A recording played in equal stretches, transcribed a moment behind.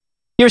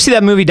You ever see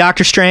that movie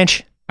Doctor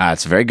Strange?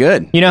 It's very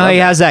good. You know how he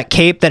has that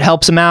cape that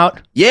helps him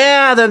out?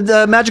 Yeah,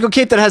 the magical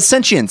cape that has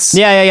sentience.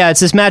 Yeah. It's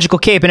this magical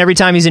cape, and every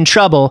time he's in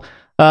trouble,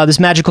 this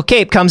magical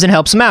cape comes and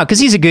helps him out because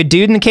he's a good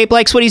dude, and the cape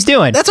likes what he's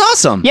doing. That's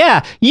awesome.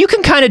 Yeah, you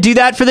can kind of do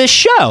that for this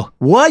show.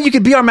 What? You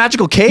could be our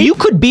magical cape? You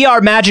could be our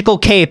magical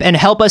cape and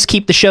help us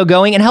keep the show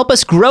going and help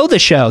us grow the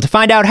show. To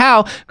find out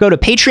how, go to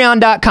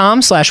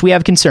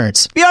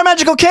patreon.com/wehaveconcerns. Be our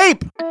magical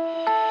cape.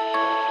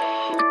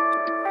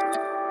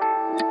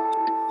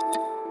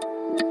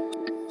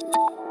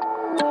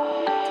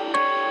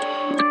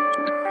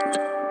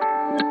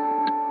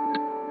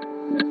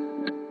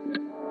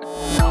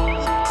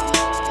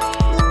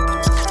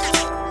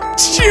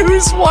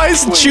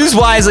 Choose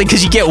wisely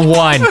because you get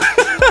one.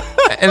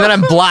 And then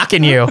I'm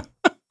blocking you.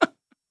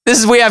 This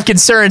is We Have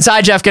Concerns.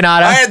 Hi, Jeff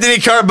Canada. Hi, Anthony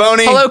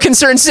Carboni. Hello,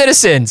 concerned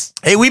citizens.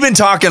 Hey, we've been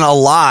talking a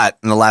lot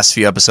in the last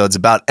few episodes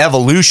about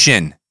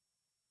evolution.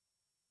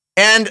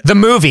 And the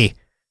movie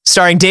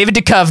starring David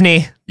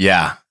Duchovny.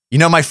 Yeah. You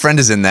know, my friend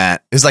is in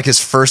that. It's like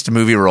his first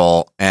movie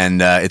role,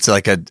 and it's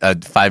like a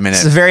 5-minute.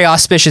 It's a very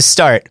auspicious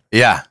start.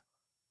 Yeah.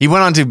 He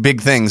went on to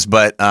big things,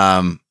 but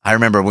I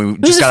remember we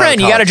Who's a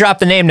friend? You got to drop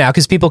the name now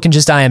because people can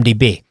just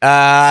IMDb.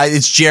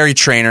 It's Jerry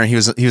Trainer. He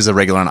was a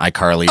regular on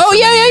iCarly. Oh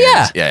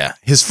yeah.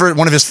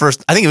 One of his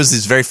first. I think it was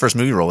his very first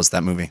movie role was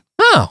that movie.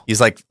 Oh,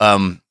 he's like,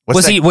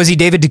 was he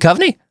David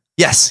Duchovny?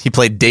 Yes, he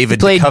played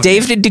David.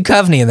 David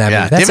Duchovny in that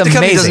movie. That's David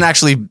amazing. Duchovny doesn't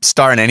actually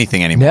star in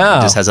anything anymore. No.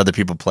 He just has other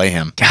people play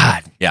him.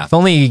 God, yeah. If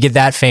only you could get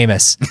that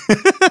famous.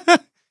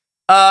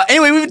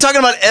 Anyway, we've been talking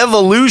about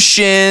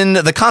evolution,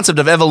 the concept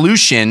of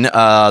evolution,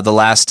 the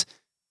last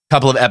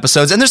couple of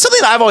episodes, and there's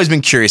something that I've always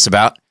been curious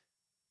about.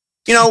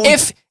 You know,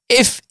 if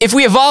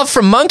we evolved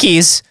from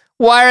monkeys,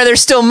 why are there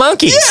still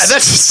monkeys? Yeah,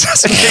 that just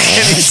doesn't make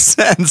any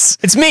sense.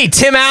 It's me,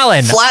 Tim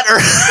Allen. Flat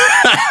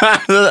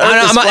Earth.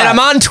 And I'm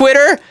on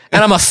Twitter,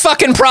 and I'm a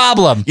fucking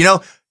problem. You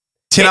know,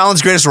 Tim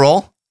Allen's greatest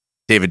role,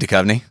 David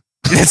Duchovny.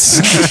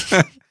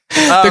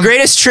 The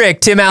greatest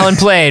trick Tim Allen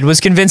played was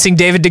convincing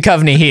David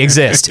Duchovny he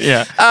exists.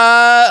 Yeah.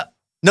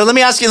 No, let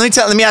me ask you.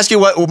 Let me ask you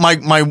what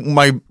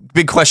my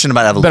big question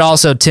about evolution. But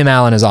also, Tim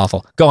Allen is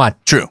awful. Go on.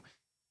 True.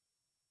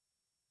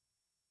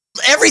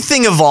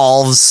 Everything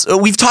evolves.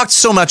 We've talked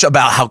so much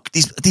about how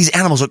these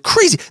animals are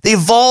crazy. They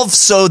evolve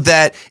so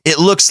that it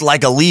looks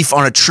like a leaf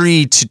on a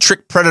tree to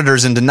trick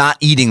predators into not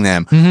eating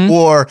them. Mm-hmm.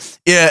 Or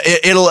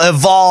it'll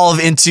evolve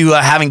into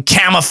having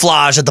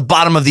camouflage at the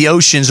bottom of the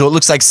ocean so it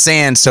looks like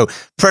sand so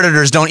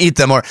predators don't eat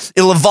them. Or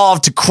it'll evolve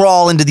to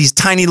crawl into these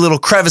tiny little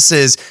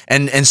crevices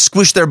and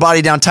squish their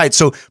body down tight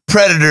so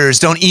predators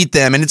don't eat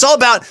them. And it's all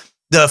about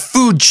the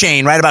food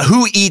chain, right? About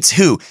who eats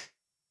who.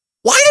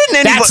 Why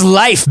didn't anybody... That's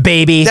life,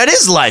 baby. That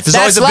is life. There's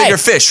always a bigger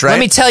fish, right?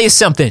 Let me tell you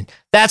something.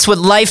 That's what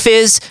life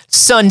is.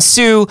 Sun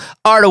Tzu,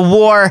 Art of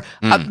War.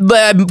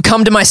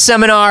 Come to my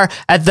seminar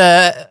at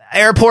the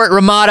airport,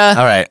 Ramada.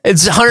 All right.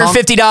 It's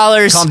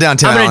 $150. Calm down,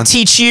 Tim I'm Allen. going to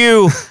teach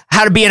you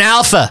how to be an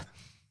alpha.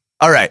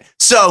 All right.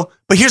 So,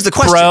 but here's the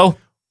question. Bro.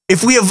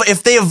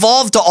 If they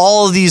evolved to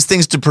all of these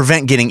things to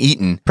prevent getting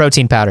eaten...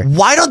 Protein powder.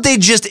 Why don't they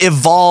just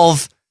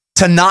evolve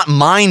to not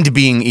mind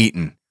being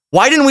eaten?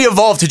 Why didn't we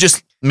evolve to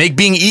just... make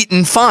being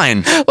eaten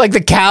fine? Like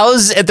the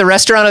cows at the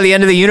restaurant of the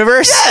end of the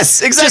universe?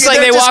 Yes, exactly. Just like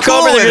they walk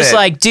over, they're just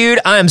like, dude,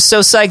 I am so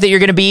psyched that you're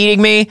going to be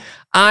eating me.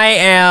 I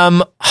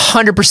am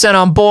 100%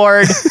 on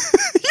board.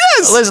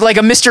 Yes. Like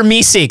a Mr.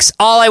 Meeseeks.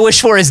 All I wish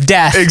for is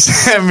death.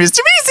 Mr.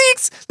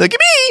 Meeseeks, look at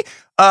me.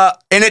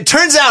 And it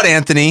turns out,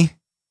 Anthony,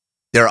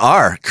 there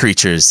are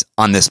creatures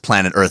on this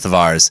planet Earth of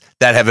ours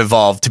that have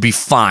evolved to be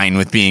fine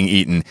with being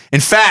eaten. In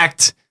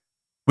fact,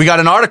 we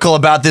got an article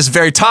about this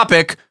very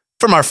topic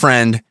from our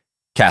friend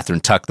Catherine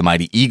Tuck, the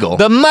Mighty Eagle.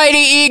 The Mighty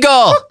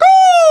Eagle!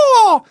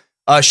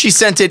 She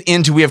sent it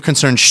into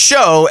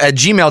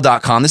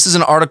wehaveconcernsshow@gmail.com. This is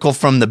an article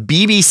from the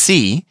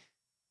BBC,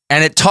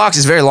 and it's a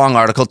very long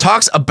article,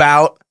 talks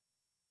about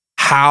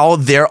how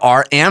there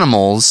are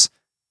animals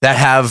that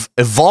have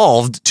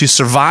evolved to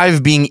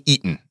survive being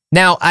eaten.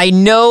 Now, I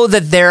know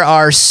that there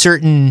are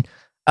certain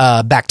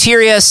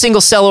bacteria,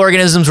 single-cell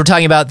organisms. We're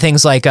talking about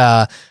things like...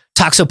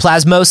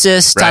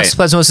 Toxoplasmosis, right.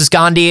 Toxoplasmosis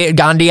Gandhi,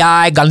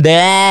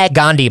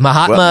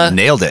 Mahatma. Well,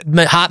 nailed it.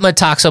 Mahatma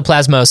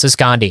Toxoplasmosis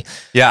Gandhi.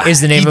 Yeah. Is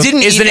the name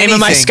of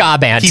my ska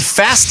band. He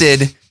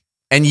fasted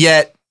and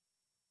yet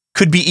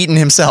could be eaten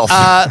himself.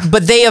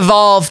 But they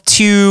evolved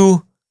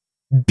to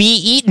be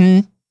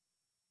eaten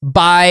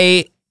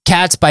by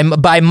cats,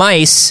 by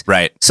mice.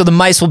 Right. So the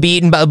mice will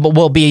be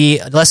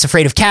less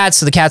afraid of cats,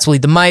 so the cats will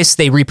eat the mice.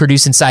 They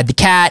reproduce inside the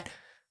cat.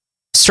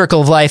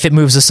 Circle of life, it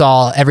moves us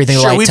all, everything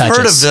light touches. Sure, we've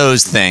heard of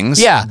those things.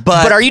 Yeah,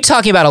 but are you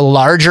talking about a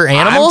larger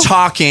animal? I'm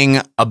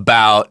talking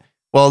about,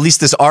 well, at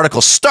least this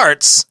article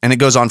starts, and it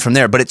goes on from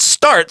there, but it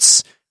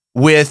starts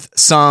with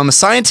some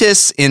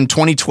scientists in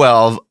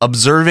 2012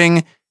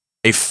 observing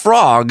a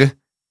frog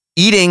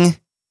eating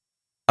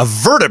a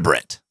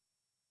vertebrate,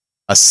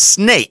 a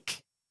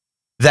snake,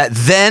 that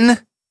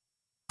then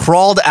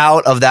crawled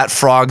out of that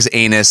frog's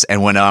anus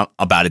and went on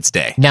about its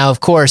day. Now, of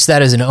course,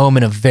 that is an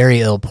omen of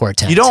very ill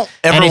portent. You don't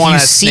ever And if want you a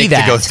see snake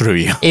that, to go through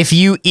you. If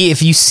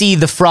you see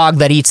the frog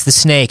that eats the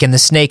snake and the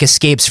snake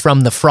escapes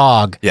from the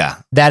frog, Yeah.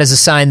 that is a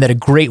sign that a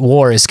great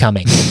war is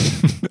coming.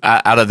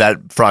 Out of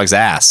that frog's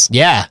ass.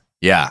 Yeah.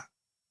 Yeah.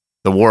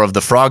 The war of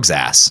the frog's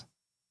ass.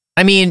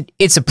 I mean,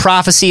 it's a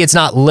prophecy. It's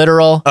not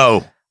literal.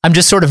 Oh. I'm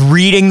just sort of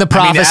reading the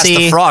prophecy. Ask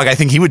the frog. I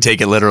think he would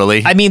take it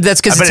literally. I mean, that's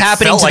because it's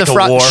happening to like the a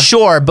frog. war.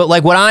 Sure, but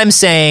like what I'm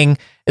saying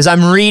is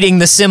I'm reading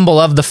the symbol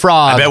of the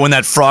frog. I bet when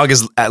that frog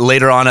is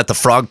later on at the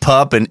frog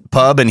pub and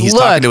he's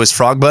talking to his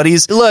frog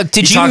buddies. Look,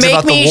 did you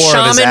make me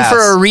shaman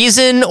for a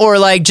reason, or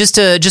like just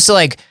to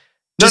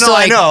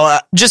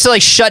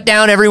shut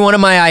down every one of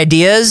my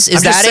ideas? Is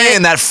I'm that just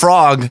saying that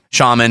frog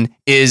shaman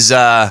is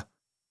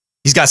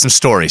he's got some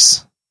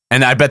stories.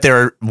 And I bet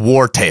they're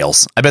war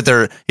tales. I bet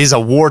he's a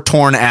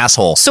war-torn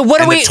asshole. So what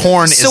are we?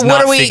 Torn is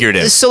not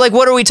figurative. So like,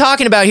 what are we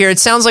talking about here? It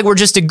sounds like we're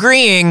just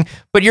agreeing,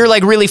 but you're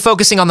like really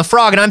focusing on the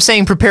frog, and I'm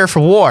saying prepare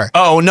for war.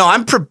 Oh no,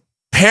 I'm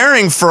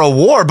preparing for a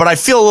war, but I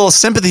feel a little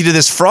sympathy to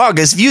this frog.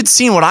 As if you'd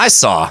seen what I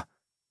saw,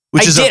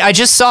 I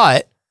just saw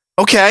it.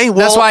 Okay, well,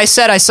 that's why I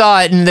said I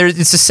saw it, and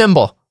it's a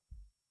symbol.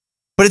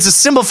 But it's a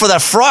symbol for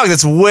that frog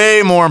that's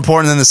way more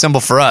important than the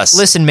symbol for us.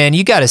 Listen, man,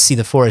 you got to see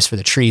the forest for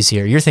the trees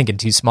here. You're thinking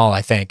too small,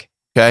 I think.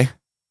 Okay.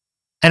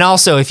 And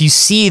also, if you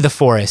see the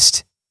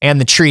forest and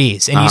the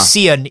trees, and you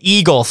see an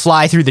eagle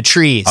fly through the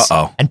trees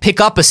and pick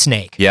up a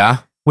snake,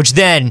 which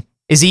then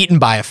is eaten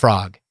by a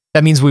frog,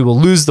 that means we will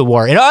lose the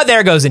war. And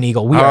there goes an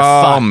eagle. We are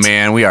fucked. Oh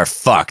man, we are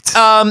fucked.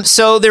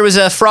 So there was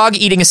a frog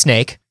eating a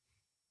snake.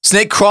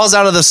 Snake crawls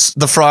out of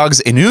the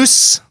frog's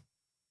anus,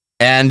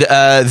 and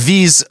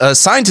these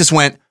scientists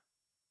went,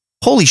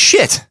 "Holy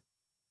shit!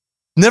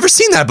 Never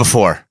seen that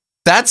before.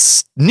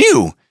 That's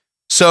new."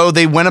 So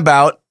they went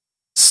about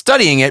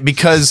studying it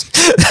because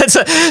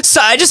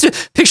I just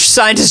picture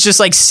scientists just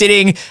like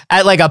sitting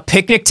at like a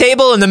picnic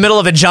table in the middle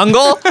of a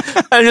jungle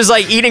and just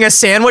like eating a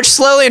sandwich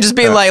slowly and just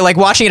being like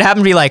watching it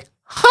happen, be like,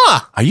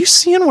 huh, are you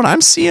seeing what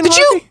I'm seeing?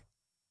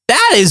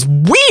 That is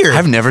weird.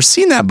 I've never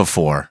seen that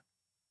before.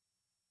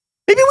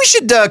 Maybe we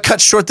should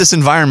cut short this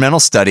environmental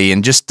study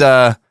and just take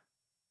a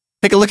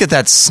look at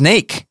that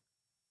snake.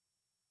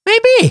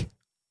 Maybe.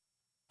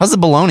 How's the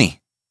baloney?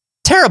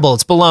 Terrible.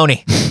 It's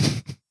baloney.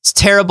 It's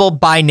terrible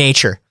by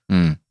nature.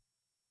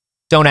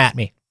 Don't at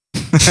me.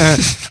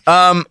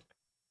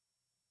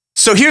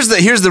 So here's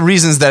the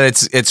reasons that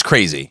it's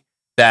crazy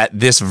that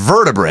this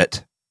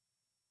vertebrate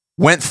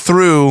went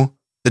through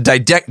the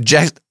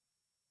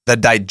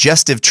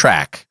digestive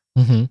tract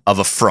of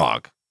a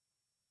frog.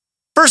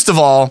 First of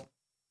all,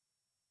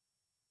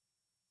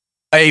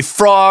 a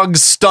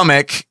frog's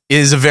stomach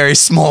is a very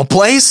small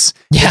place.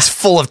 Yeah. It's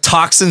full of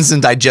toxins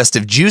and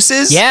digestive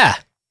juices. Yeah.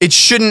 It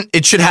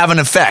should have an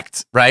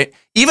effect, right?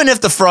 Even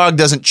if the frog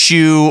doesn't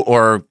chew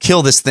or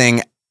kill this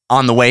thing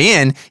on the way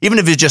in, even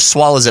if it just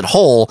swallows it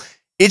whole,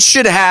 it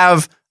should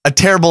have a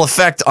terrible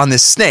effect on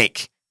this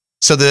snake.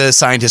 So the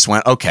scientists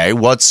went, okay,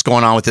 what's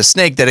going on with this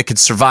snake that it could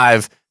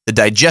survive the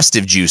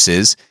digestive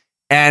juices?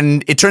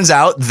 And it turns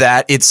out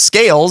that its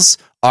scales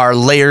are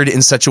layered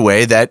in such a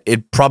way that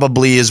it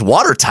probably is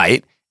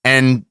watertight.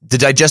 And the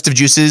digestive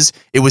juices,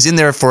 it was in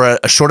there for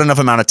a short enough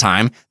amount of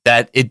time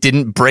that it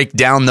didn't break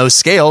down those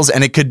scales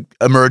and it could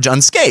emerge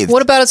unscathed.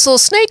 What about its little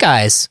snake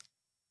eyes?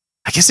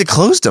 I guess it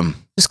closed them.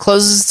 Just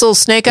closes its little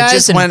snake eyes.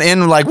 Just went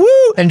in like,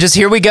 woo. And just,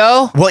 here we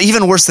go. Well,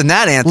 even worse than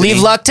that, Anthony.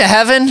 Leave luck to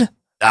heaven.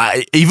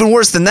 Even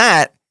worse than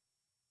that,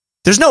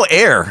 there's no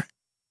air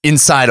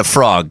inside a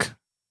frog.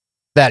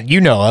 That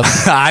you know of.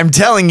 I'm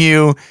telling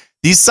you,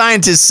 these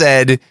scientists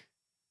said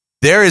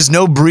there is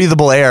no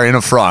breathable air in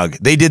a frog.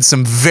 They did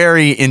some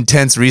very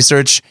intense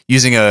research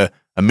using a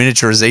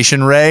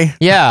miniaturization ray.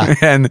 Yeah.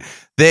 And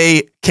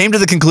they came to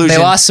the conclusion. They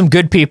lost some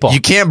good people.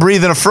 You can't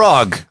breathe in a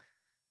frog.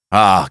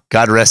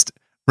 God rest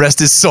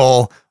his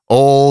soul,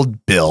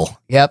 old Bill.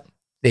 Yep.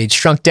 They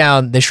shrunk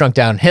down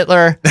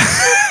Hitler.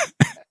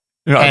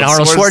 And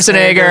Arnold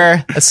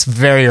Schwarzenegger. That's a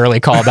very early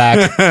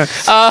callback.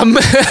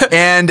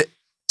 And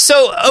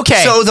so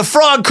the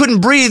frog couldn't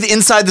breathe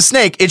inside the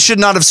snake. It should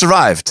not have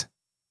survived.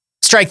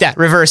 Strike that.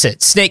 Reverse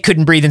it. Snake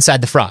couldn't breathe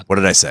inside the frog. What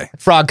did I say?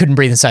 Frog couldn't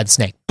breathe inside the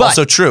snake. But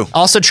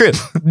Also true.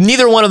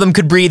 Neither one of them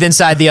could breathe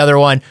inside the other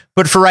one.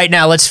 But for right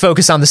now, let's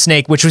focus on the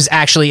snake, which was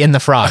actually in the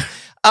frog.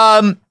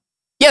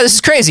 Yeah, this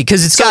is crazy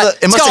because it's got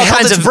all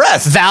kinds of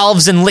breath,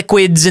 valves and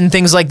liquids and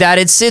things like that.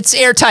 It's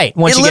airtight.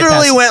 Once you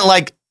literally went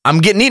like, I'm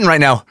getting eaten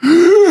right now.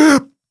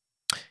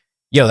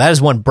 Yo, that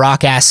is one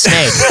Brock ass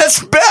snake.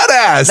 That's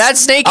badass. That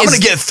snake I'm going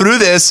to get through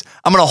this.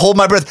 I'm going to hold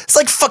my breath. It's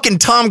like fucking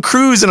Tom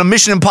Cruise in a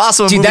Mission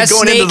Impossible movie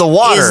going into the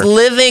water. Is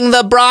living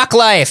the Brock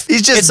life.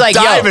 He's just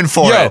diving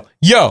for it.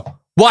 Yo,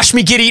 watch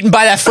me get eaten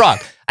by that frog.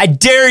 I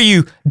dare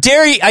you to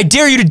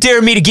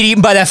dare me to get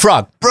eaten by that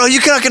frog. Bro,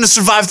 you're not going to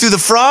survive through the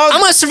frog? I'm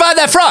going to survive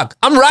that frog.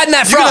 I'm riding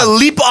that frog. You're going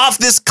to leap off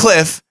this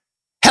cliff.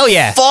 Hell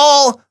yeah.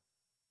 Fall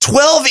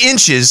 12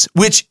 inches,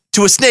 which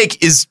to a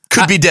snake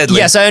could be deadly.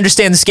 Yes, I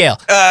understand the scale.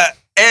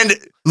 and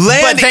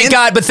land.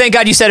 But thank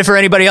God you said it for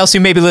anybody else who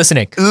may be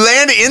listening.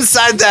 Land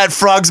inside that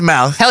frog's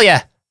mouth. Hell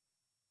yeah.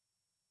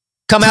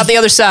 Come out the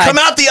other side. Come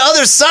out the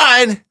other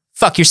side.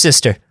 Fuck your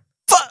sister.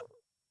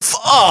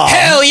 Oh,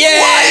 hell yeah!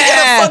 Why you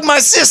gotta fuck my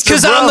sister?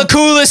 Because I'm the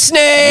coolest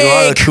snake. You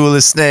are the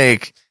coolest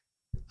snake.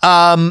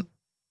 How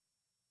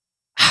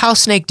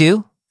snake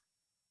do?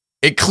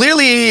 It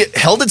clearly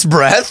held its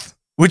breath,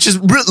 which is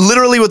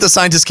literally what the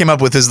scientists came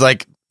up with. Is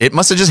like it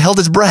must have just held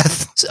its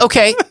breath.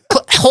 Okay,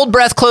 hold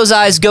breath, close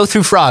eyes, go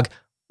through frog.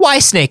 Why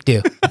snake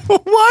do?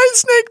 Why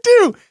snake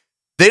do?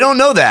 They don't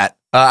know that.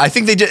 I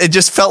think it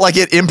just felt like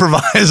it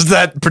improvised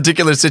that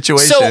particular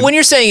situation. So when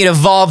you're saying it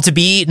evolved to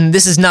be eaten,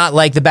 this is not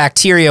like the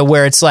bacteria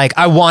where it's like,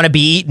 I want to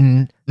be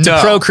eaten to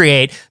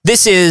procreate.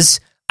 This is,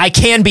 I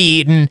can be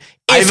eaten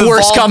if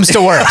worse comes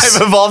to worse.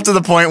 I've evolved to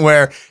the point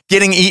where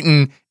getting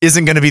eaten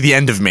isn't going to be the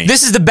end of me.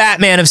 This is the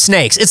Batman of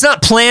snakes. It's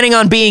not planning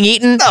on being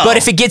eaten, but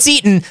if it gets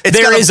eaten,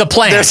 there is a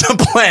plan. There's a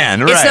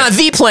plan, right. It's not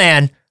the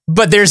plan,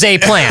 but there's a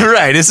plan.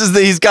 Right.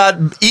 He's got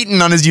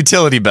eaten on his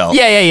utility belt.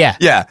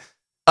 Yeah.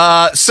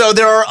 So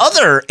there are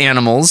other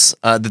animals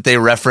that they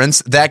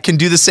reference that can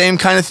do the same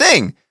kind of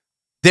thing.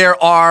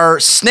 There are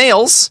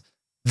snails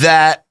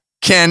that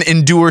can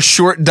endure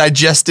short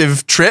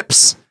digestive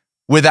trips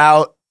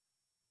without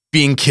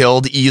being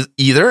killed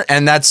either,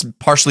 and that's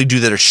partially due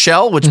to their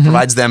shell, which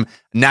provides them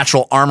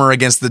natural armor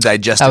against the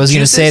digestive. I was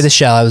going to say the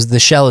shell. The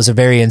shell is a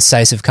very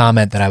incisive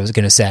comment that I was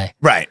going to say.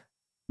 Right.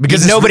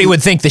 Because nobody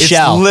would think the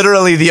shell. It's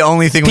literally the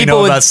only thing we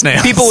know about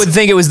snails. People would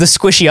think it was the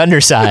squishy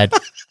underside.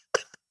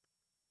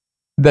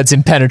 That's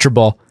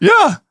impenetrable.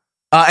 Yeah.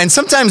 And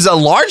sometimes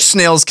large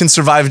snails can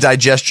survive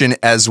digestion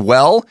as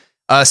well.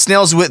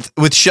 Snails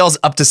with shells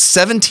up to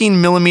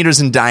 17 millimeters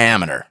in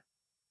diameter.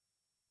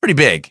 Pretty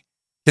big.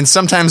 Can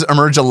sometimes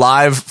emerge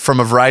alive from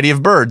a variety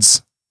of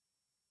birds.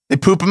 They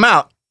poop them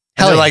out.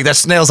 And they're like, that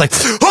snail's like,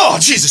 oh,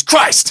 Jesus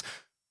Christ.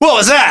 What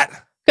was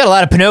that? Got a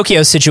lot of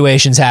Pinocchio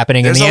situations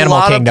happening in the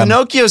animal kingdom. There's a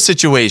lot of Pinocchio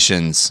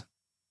situations.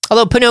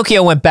 Although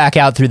Pinocchio went back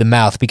out through the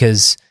mouth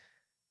because...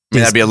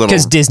 that'd be a little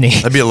because Disney.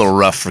 That'd be a little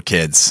rough for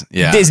kids.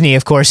 Yeah, Disney,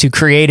 of course, who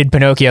created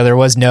Pinocchio. There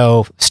was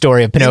no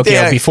story of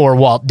Pinocchio before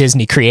Walt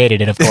Disney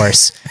created it. Of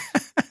course,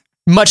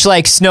 much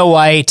like Snow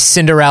White,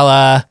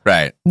 Cinderella,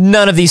 right?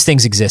 None of these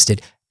things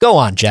existed. Go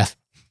on, Jeff.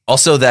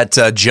 Also, that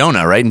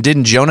Jonah, right? And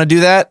didn't Jonah do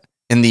that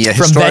in the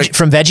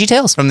from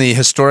VeggieTales? From the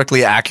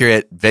historically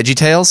accurate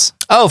VeggieTales?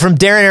 Oh, from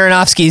Darren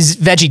Aronofsky's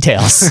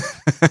VeggieTales.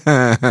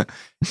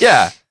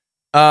 Yeah.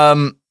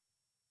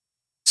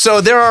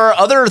 So there are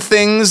other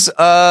things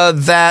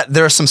that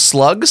there are some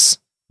slugs.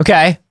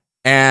 Okay.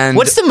 And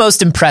what's the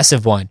most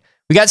impressive one?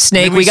 We got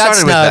snake. We got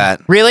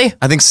snug. Really?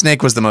 I think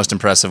snake was the most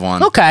impressive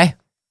one. Okay.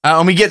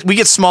 And we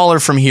get smaller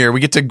from here.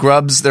 We get to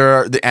grubs. There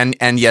are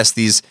and yes,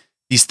 these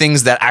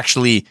things that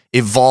actually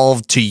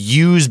evolved to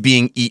use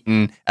being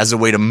eaten as a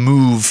way to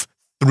move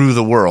through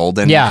the world,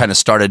 and kind of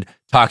started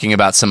talking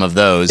about some of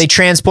those. They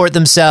transport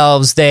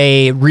themselves.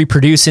 They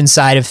reproduce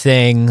inside of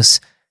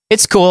things.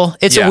 It's cool.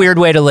 It's a weird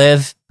way to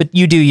live, but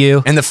you do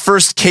you. And the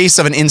first case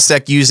of an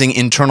insect using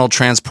internal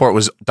transport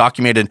was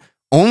documented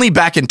only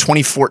back in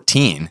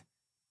 2014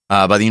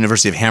 by the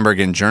University of Hamburg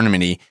in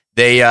Germany.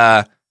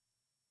 So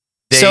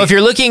if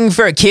you're looking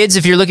for kids,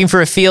 if you're looking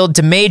for a field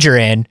to major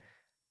in,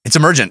 it's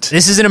emergent.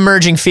 This is an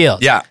emerging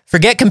field. Yeah.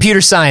 Forget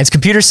computer science.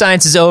 Computer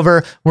science is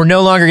over. We're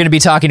no longer going to be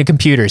talking to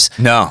computers.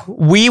 No.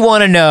 We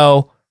want to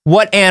know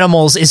what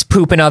animals is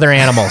pooping other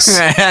animals.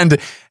 and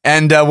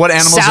what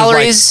animals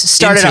salaries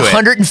start at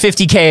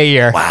 $150K a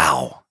year.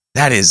 Wow.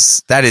 That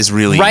is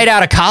really right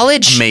out of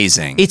college.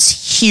 Amazing.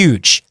 It's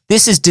huge.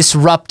 This is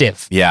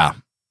disruptive. Yeah.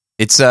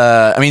 It's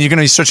I mean, you're going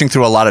to be searching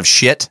through a lot of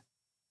shit.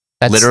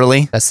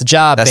 Literally. That's the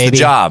job, baby. That's the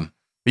job.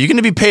 But you're going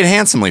to be paid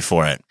handsomely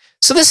for it.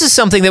 So this is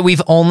something that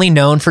we've only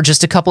known for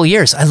just a couple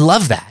years. I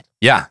love that.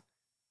 Yeah.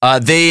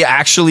 They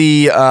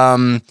actually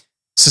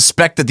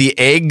suspect that the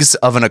eggs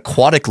of an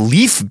aquatic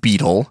leaf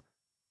beetle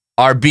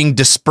are being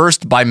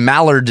dispersed by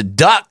mallard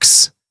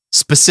ducks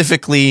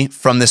specifically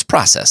from this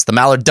process. The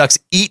mallard ducks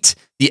eat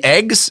the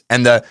eggs,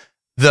 and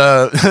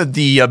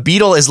the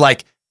beetle is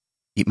like,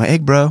 eat my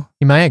egg, bro.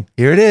 Eat my egg.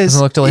 Here it is. Doesn't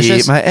it look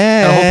delicious? Eat my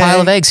egg. Got a whole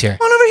pile of eggs here.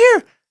 Come on over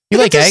here. You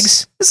like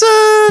eggs?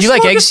 You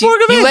like eggs?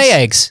 You lay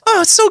eggs.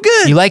 Oh, it's so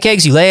good. You like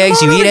eggs? You lay eggs?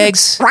 You eat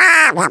eggs?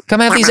 Come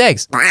have these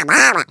eggs.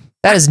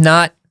 That is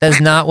not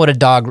what a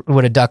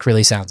duck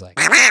really sounds like.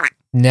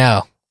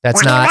 No,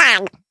 that's not.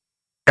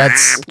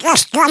 That's. Can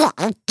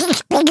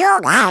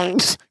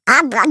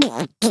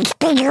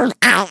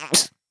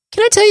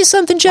I tell you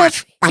something,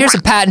 Jeff? Here's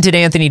a patented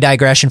Anthony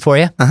digression for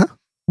you.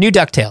 New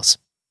DuckTales.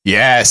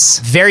 Yes.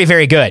 Very,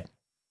 very good.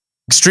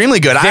 Extremely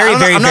good.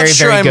 I'm not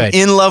sure I'm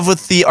in love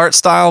with the art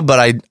style,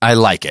 but I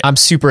like it. I'm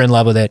super in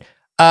love with it.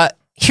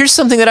 Here's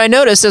something that I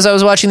noticed as I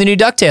was watching the new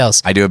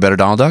DuckTales. I do a better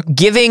Donald Duck.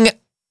 Giving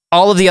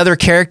all of the other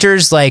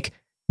characters like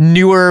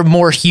newer,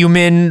 more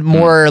human,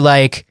 more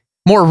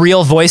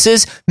real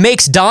voices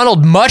makes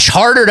Donald much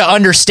harder to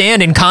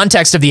understand in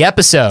context of the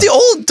episode. The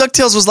old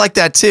DuckTales was like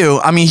that too.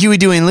 I mean, Huey,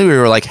 Dewey, and Louie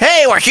were like,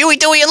 "Hey, we're Huey,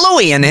 Dewey, and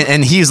Louie,"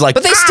 and he was like,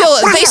 but they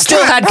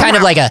still had kind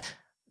of like a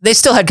they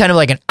still had kind of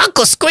like an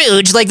Uncle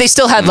Scrooge. Like they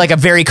still had like a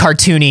very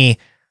cartoony.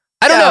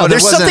 I don't know.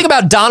 There's something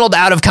about Donald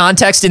out of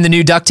context in the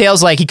new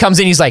DuckTales. Like he comes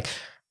in, he's like,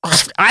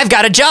 I've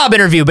got a job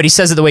interview, but he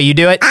says it the way you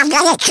do it. I've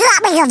got a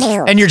job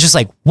interview. And you're just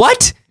like,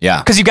 what?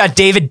 Yeah. Because you got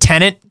David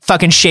Tennant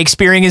fucking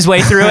Shakespeareing his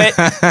way through it.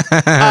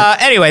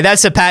 Anyway,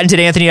 that's a patented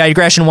Anthony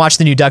digression. Watch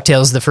the new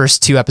DuckTales. The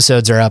first 2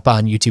 episodes are up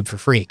on YouTube for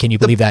free. Can you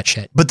believe that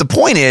shit? But the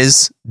point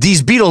is,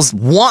 these beetles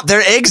want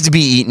their eggs to be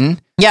eaten.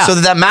 Yeah. So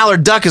that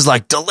mallard duck is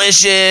like,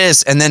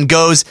 delicious, and then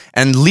goes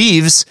and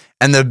leaves,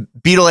 and the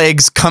beetle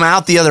eggs come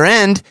out the other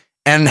end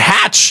and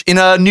hatch in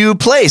a new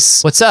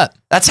place. What's up?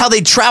 That's how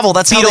they travel.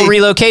 That's beetle how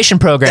relocation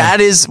program. That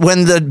is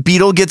when the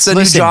beetle gets a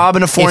new job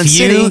in a foreign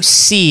city. If you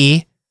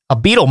see a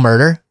beetle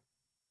murder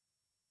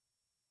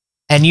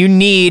and you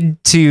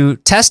need to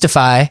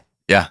testify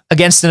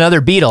against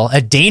another beetle,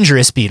 a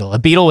dangerous beetle, a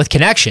beetle with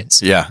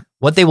connections,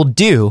 what they will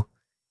do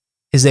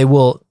is they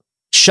will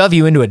shove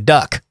you into a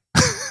duck.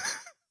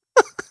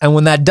 And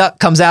when that duck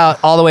comes out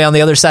all the way on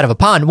the other side of a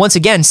pond, once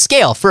again,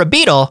 scale for a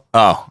beetle.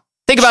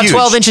 Think about huge.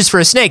 12 inches for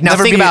a snake. Now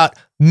think about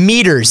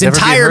meters,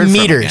 entire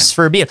meters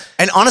for a beetle.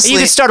 And honestly, you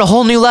can start a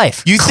whole new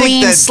life.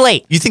 Clean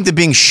slate. You think that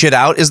being shit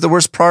out is the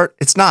worst part?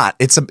 It's not.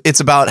 It's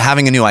about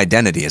having a new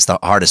identity. It's the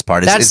hardest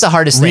part. That's the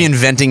hardest thing.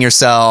 Reinventing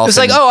yourself. It's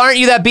like, oh, aren't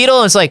you that beetle?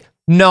 And it's like,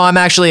 no, I'm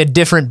actually a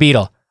different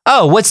beetle.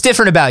 Oh, what's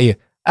different about you?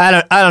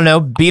 I don't know.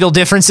 Beetle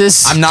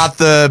differences. I'm not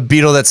the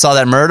beetle that saw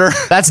that murder.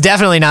 That's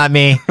definitely not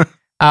me.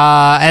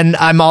 And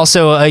I'm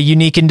also a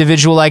unique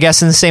individual, I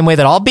guess, in the same way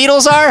that all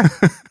beetles are.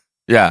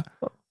 Yeah.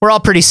 We're all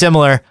pretty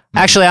similar.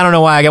 Actually, I don't know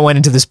why I went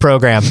into this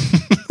program.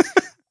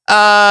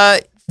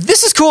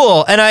 This is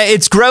cool, and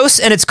it's gross,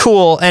 and it's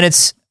cool, and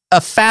it's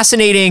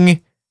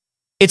fascinating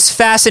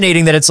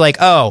that it's like,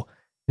 oh,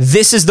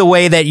 this is the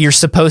way that you're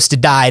supposed to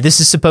die. This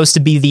is supposed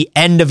to be the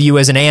end of you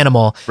as an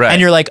animal. Right.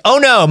 And you're like, oh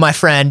no, my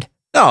friend.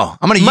 No,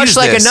 I'm going to use this.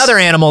 Much like another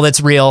animal that's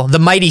real, the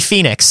mighty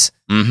phoenix.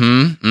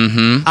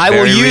 I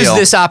will use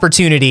this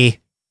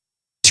opportunity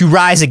to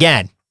rise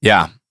again.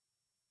 Yeah.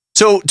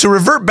 So to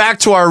revert back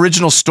to our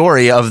original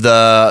story of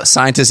the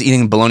scientists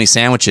eating bologna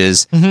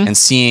sandwiches and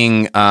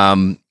seeing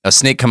a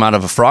snake come out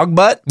of a frog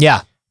butt.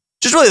 Yeah.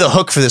 Just really the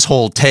hook for this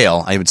whole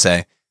tale, I would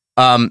say.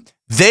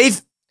 They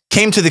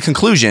came to the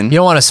conclusion. You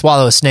don't want to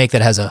swallow a snake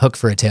that has a hook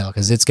for a tail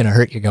because it's going to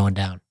hurt you going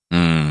down.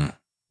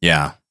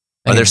 Yeah.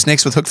 Are there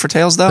snakes with hook for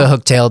tails, though? The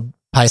hook-tailed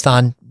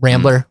python,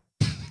 rambler,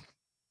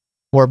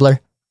 warbler.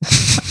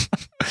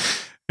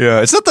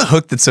 Yeah, it's not the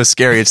hook that's so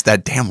scary. It's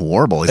that damn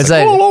warble. It's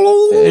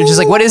just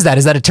like, what is that?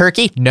 Is that a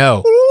turkey?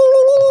 No.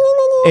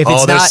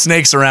 There's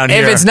snakes around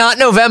here. If it's not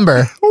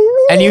November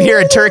and you hear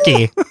a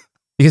turkey,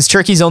 because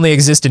turkeys only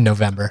exist in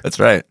November. That's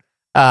right.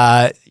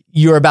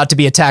 You're about to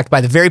be attacked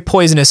by the very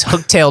poisonous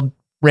hook-tailed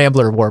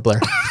rambler warbler.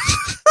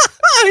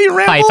 He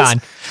rambles,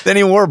 python. Then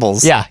he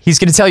warbles. Yeah, he's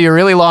going to tell you a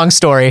really long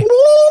story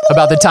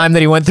about the time that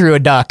he went through a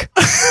duck.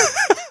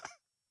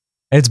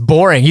 It's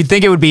boring. You'd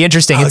think it would be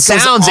interesting. It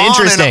sounds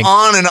interesting. And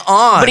on and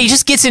on. But he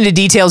just gets into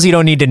details you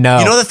don't need to know.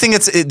 You know the thing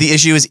the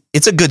issue is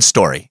it's a good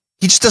story.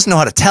 He just doesn't know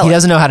how to tell it. He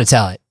doesn't know how to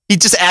tell it. He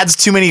just adds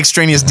too many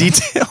extraneous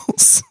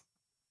details.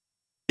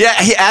 Yeah,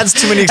 he adds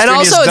too many extraneous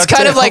And also it's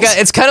kind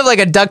of like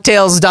a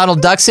DuckTales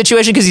Donald Duck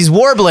situation because he's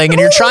warbling and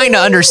you're trying to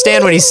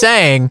understand what he's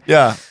saying.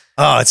 Yeah.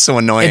 Oh, it's so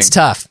annoying. It's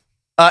tough.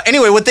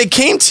 Anyway, what they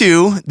came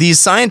to, these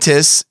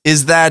scientists,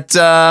 is that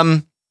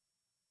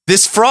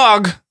this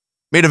frog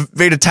made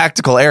a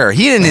tactical error.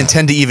 He didn't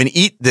intend to even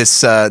eat this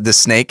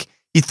snake.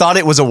 He thought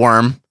it was a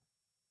worm,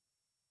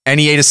 and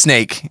he ate a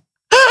snake.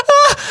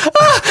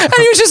 And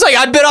he was just like,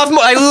 I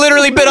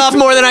literally bit off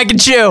more than I could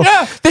chew.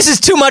 Yeah. This is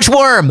too much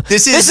worm.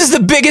 This is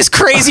the biggest,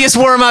 craziest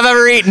worm I've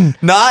ever eaten.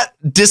 Not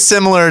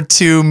dissimilar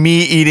to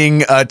me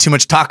eating too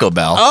much Taco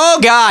Bell.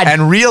 Oh, God.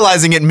 And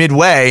realizing it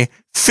midway,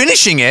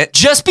 finishing it.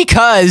 Just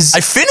because.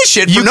 I finish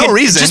it for no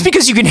reason. Just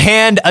because you can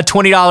hand a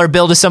 $20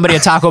 bill to somebody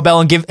at Taco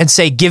Bell and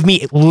say, give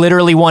me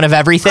literally one of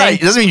everything.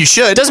 Right. It doesn't mean you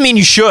should. Doesn't mean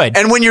you should.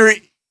 And when you're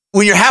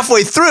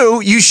halfway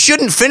through, you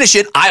shouldn't finish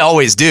it. I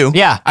always do.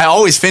 Yeah. I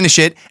always finish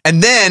it.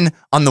 And then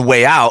on the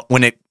way out,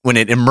 when it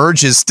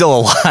emerges still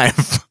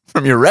alive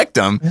from your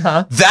rectum,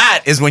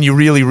 that is when you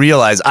really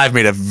realize I've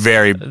made a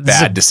very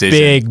bad decision.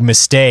 Big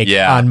mistake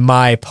on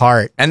my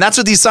part. And that's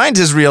what these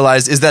scientists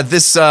realized is that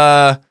this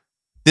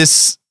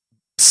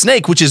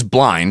snake, which is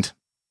blind.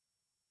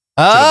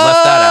 I shouldn't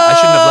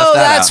have left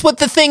that out. That's what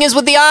the thing is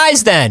with the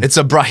eyes then. It's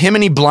a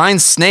Brahminy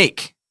blind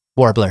snake.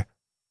 Warbler.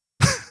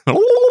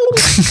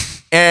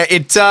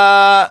 They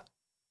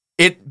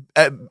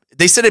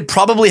said it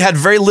probably had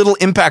very little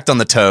impact on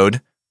the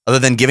toad, other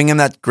than giving him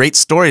that great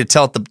story to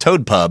tell at the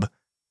toad pub.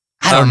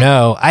 I don't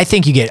know. I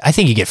think you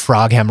get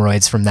frog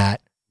hemorrhoids from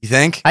that. You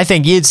think? I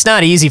think it's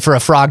not easy for a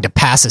frog to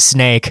pass a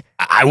snake.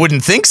 I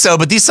wouldn't think so,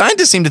 but these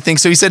scientists seem to think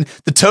so. He said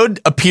the toad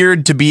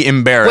appeared to be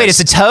embarrassed. Wait, it's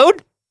a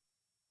toad?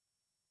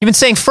 You've been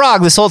saying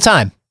frog this whole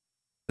time.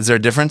 Is there a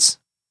difference?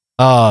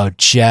 Oh,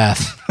 Jeff.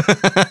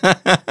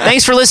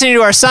 Thanks for listening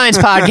to our science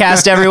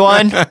podcast,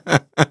 everyone.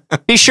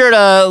 Be sure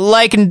to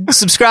like and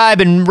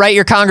subscribe and write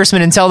your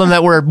congressman and tell them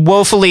that we're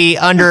woefully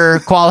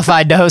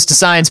underqualified to host a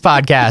science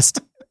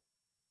podcast.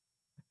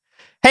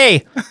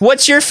 Hey,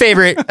 what's your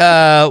favorite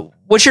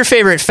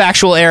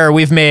factual error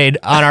we've made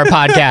on our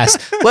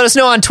podcast? Let us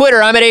know on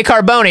Twitter. I'm at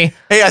 @acarboni.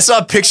 Hey, I saw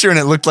a picture and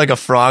it looked like a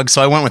frog,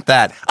 so I went with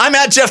that. I'm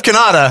at Jeff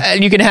Canada.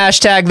 And you can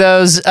hashtag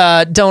those.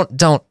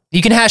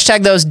 You can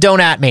hashtag those. Don't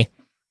at me.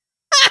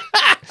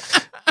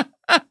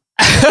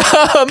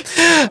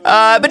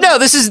 But no,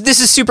 this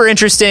is super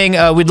interesting.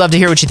 We'd love to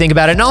hear what you think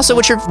about it, and also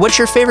what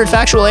your favorite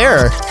factual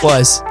error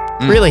was.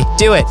 Really,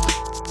 do it.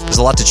 There's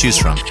a lot to choose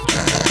from.